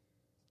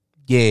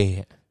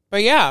 Yeah.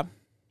 But yeah,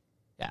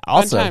 Yeah. fun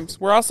Also, times.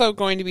 We're also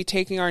going to be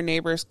taking our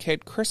neighbor's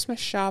kid Christmas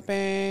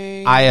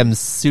shopping. I am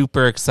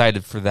super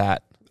excited for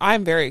that.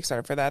 I'm very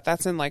excited for that.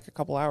 That's in like a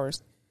couple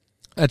hours.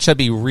 That should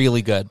be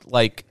really good.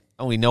 Like,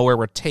 we know where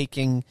we're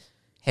taking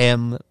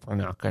him. We're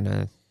not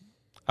gonna.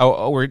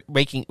 We're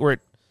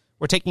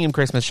taking him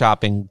Christmas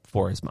shopping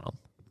for his mom.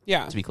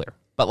 Yeah. To be clear,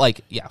 but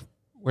like, yeah,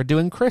 we're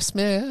doing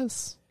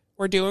Christmas.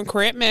 We're doing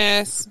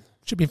Christmas.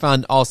 Should be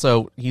fun.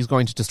 Also, he's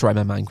going to destroy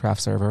my Minecraft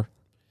server.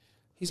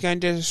 He's going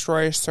to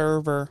destroy a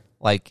server.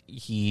 Like,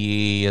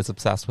 he is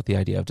obsessed with the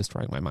idea of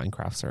destroying my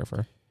Minecraft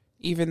server.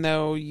 Even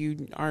though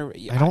you are,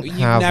 I don't you've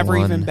have never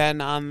one. even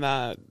been on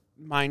the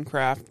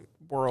Minecraft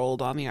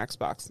world on the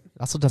Xbox. It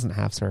also doesn't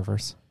have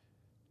servers.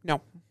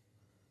 No.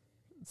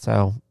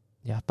 So,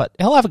 yeah, but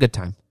he'll have a good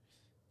time.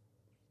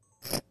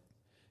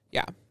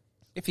 Yeah.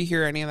 If you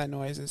hear any of that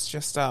noise, it's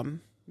just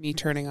me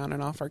turning on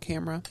and off our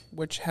camera,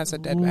 which has a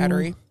dead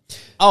battery.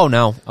 Oh,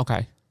 no.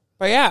 Okay.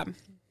 But yeah,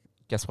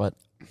 Guess what?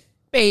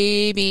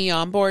 baby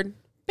on board.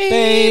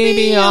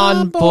 Baby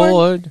on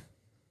board.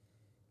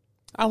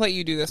 I'll let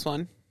you do this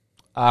one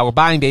We're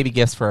buying baby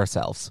gifts for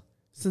ourselves.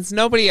 since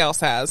nobody else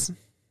has.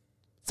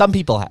 Some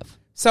people have.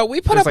 So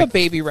we put There's up like a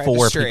baby 4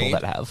 registry. people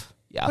that have.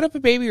 Yeah. Put up a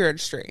baby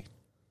registry.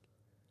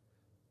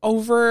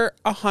 Over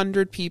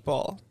 100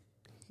 people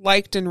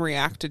liked and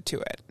reacted to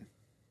it.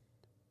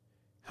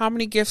 How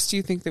many gifts do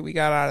you think that we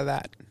got out of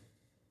that?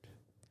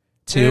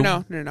 2?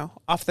 No.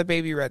 Off the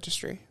baby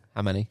registry.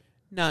 How many?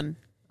 None.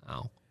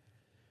 Oh.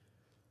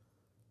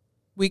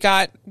 We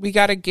got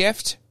a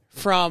gift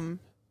from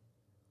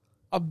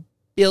a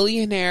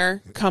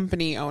billionaire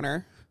company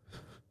owner.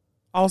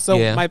 Also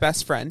Yeah. my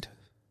best friend.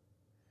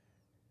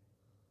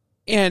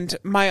 And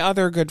my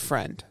other good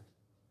friend,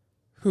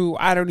 who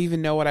I don't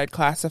even know what I'd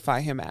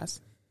classify him as.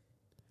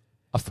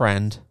 A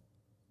friend.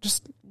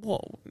 Just,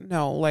 well,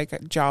 no,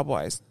 like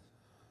job-wise.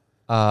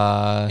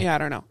 Uh, Yeah, I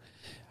don't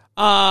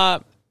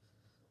know.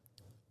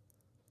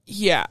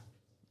 Yeah,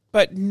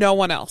 but no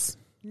one else.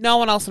 No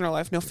one else in our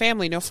life. No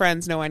family, no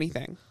friends, no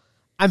anything.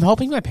 I'm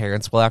hoping my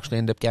parents will actually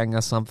end up getting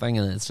us something,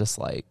 and it's just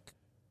like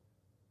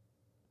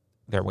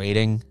they're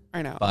waiting.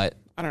 I know. But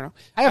I don't know.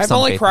 I have I've some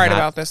only faith in cried that.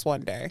 about this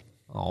one day,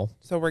 Oh,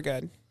 so we're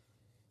good.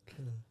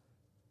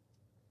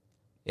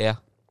 yeah.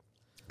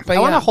 But I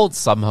want to yeah, hold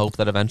some hope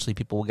that eventually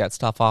people will get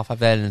stuff off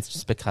of it, and it's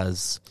just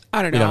because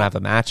I don't we know. don't have a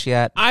match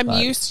yet. I'm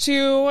but used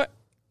to,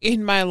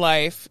 in my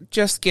life,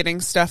 just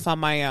getting stuff on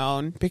my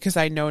own because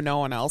I know no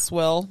one else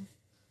will.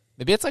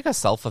 maybe it's like a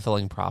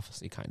self-fulfilling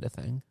prophecy kind of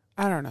thing.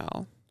 I don't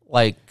know.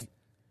 Like,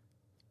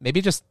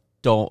 maybe just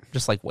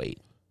like wait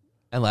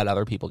and let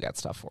other people get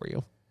stuff for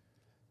you.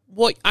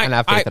 Well, And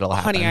have faith it'll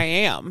honey, happen. I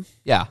am.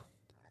 Yeah.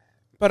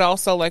 But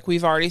also, like,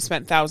 we've already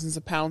spent thousands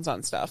of pounds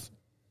on stuff.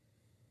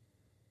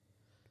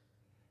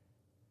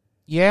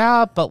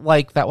 Yeah, but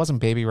like that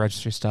wasn't baby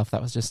registry stuff.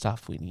 That was just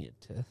stuff we needed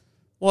to.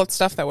 Well, it's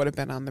stuff that would have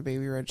been on the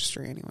baby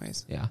registry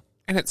anyways. Yeah.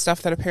 And it's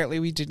stuff that apparently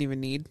we didn't even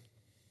need.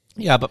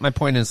 Yeah, but my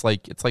point is,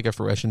 like, it's like a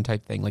fruition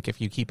type thing. Like, if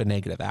you keep a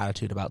negative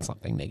attitude about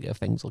something, negative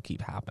things will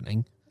keep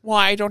happening. Well,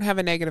 I don't have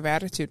a negative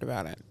attitude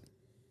about it.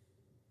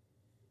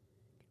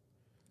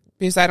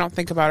 Because I don't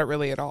think about it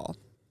really at all.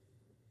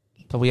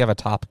 But we have a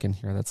topic in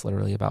here that's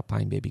literally about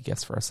buying baby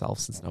gifts for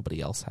ourselves since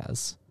nobody else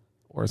has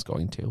or is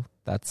going to.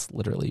 That's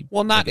literally...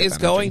 Well, not negative is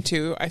energy. going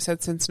to. I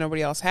said since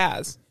nobody else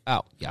has.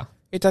 Oh, yeah.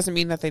 It doesn't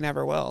mean that they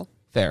never will.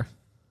 Fair.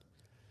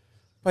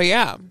 But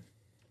yeah.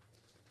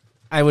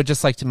 I would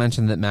just like to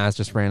mention that Maz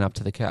just ran up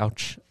to the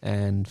couch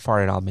and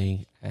farted on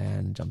me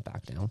and jumped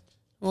back down.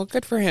 Well,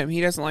 good for him.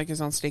 He doesn't like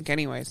his own stink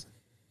anyways.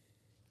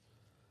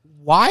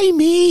 Why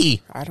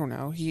me? I don't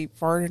know. He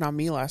farted on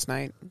me last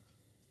night.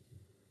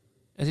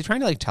 Is he trying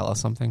to, like, tell us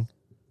something?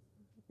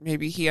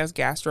 Maybe he has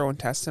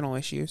gastrointestinal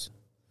issues.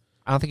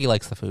 I don't think he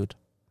likes the food.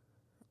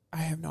 I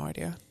have no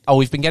idea. Oh,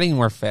 we've been getting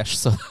more fish,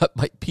 so that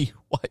might be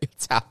why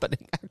it's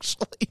happening,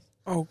 actually.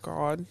 Oh,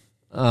 God.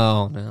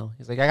 Oh, no.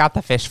 He's like, I got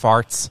the fish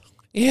farts.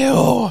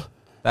 Ew.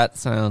 That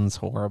sounds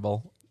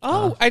horrible.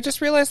 Oh, I just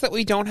realized that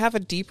we don't have a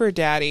deeper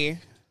daddy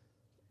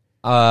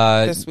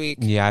this week.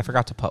 Yeah, I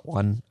forgot to put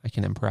one. I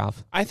can improv.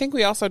 I think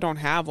we also don't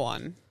have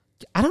one.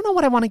 I don't know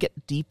what I want to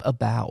get deep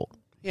about.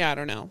 Yeah, I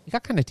don't know. We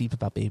got kind of deep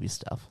about baby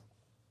stuff.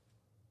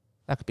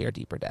 That could be our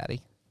deeper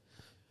daddy.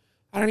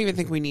 I don't even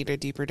think we need a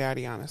deeper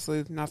daddy,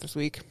 honestly. Not this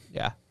week.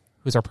 Yeah.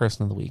 Who's our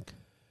person of the week?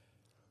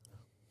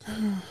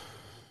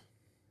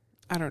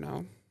 I don't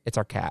know. It's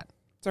our cat,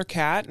 It's our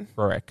cat?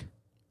 Rurik.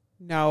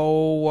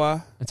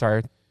 No. It's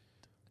our...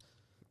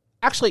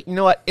 Actually, you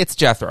know what? It's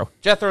Jethro.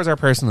 Jethro's our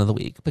person of the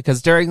week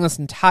because during this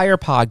entire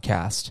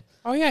podcast,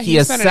 Oh, yeah. he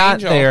has been an sat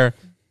angel. there,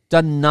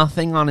 done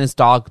nothing on his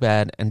dog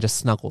bed, and just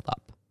snuggled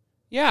up.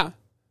 Yeah.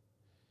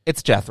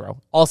 It's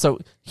Jethro. Also,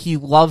 he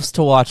loves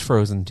to watch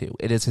Frozen 2.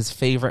 It is his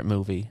favorite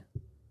movie.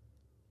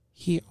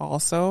 He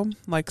also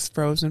likes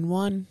Frozen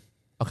 1.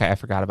 Okay, I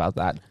forgot about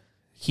that.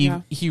 He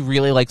Yeah. he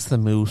really likes the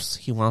moose.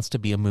 He wants to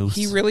be a moose.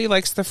 He really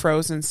likes the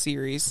Frozen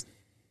series.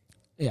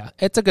 Yeah,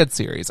 it's a good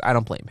series. I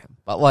don't blame him.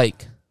 But,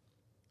 like,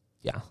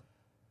 yeah.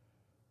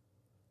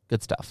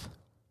 Good stuff.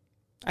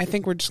 I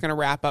think we're just going to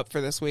wrap up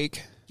for this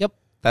week. Yep,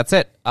 that's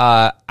it.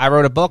 I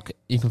wrote a book.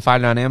 You can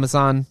find it on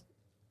Amazon.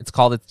 It's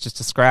called It's Just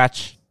a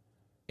Scratch.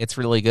 It's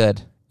really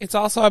good. It's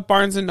also at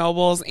Barnes &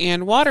 Nobles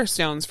and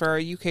Waterstones for our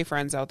UK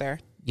friends out there.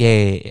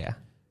 Yeah.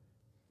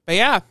 But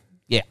yeah.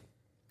 Yeah.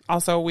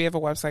 Also, we have a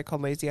website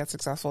called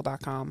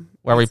lazyatsuccessful.com.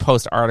 Where we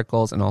post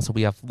articles, and also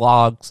we have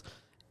vlogs,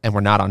 and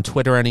we're not on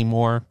Twitter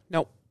anymore.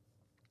 Nope.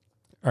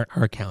 Our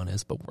account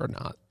is, but we're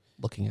not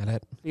looking at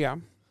it. Yeah.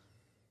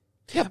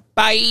 Yep.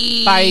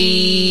 Bye.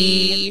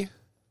 Bye.